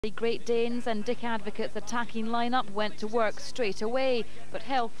The Great Danes and Dick Advocate's attacking lineup went to work straight away, but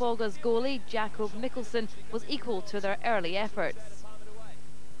Herfolge's goalie, Jakob Mikkelsen, was equal to their early efforts.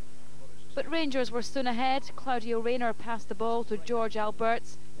 But Rangers were soon ahead. Claudio Rayner passed the ball to George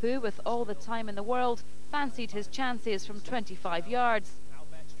Alberts, who, with all the time in the world, fancied his chances from 25 yards.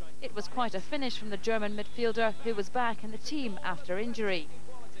 It was quite a finish from the German midfielder, who was back in the team after injury.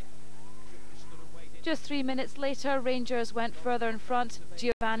 Just 3 minutes later, Rangers went further in front.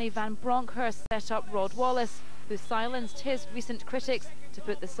 Giovanni van Bronckhorst set up Rod Wallace, who silenced his recent critics to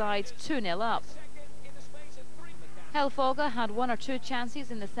put the side 2-0 up. Herfolge had 1 or 2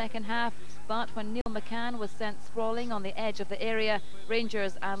 chances in the second half, but when Neil McCann was sent sprawling on the edge of the area,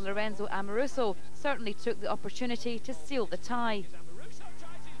 Rangers and Lorenzo Amoruso certainly took the opportunity to seal the tie.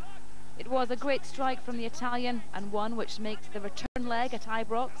 It was a great strike from the Italian, and one which makes the return leg at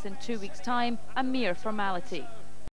Ibrox in 2 weeks' time a mere formality.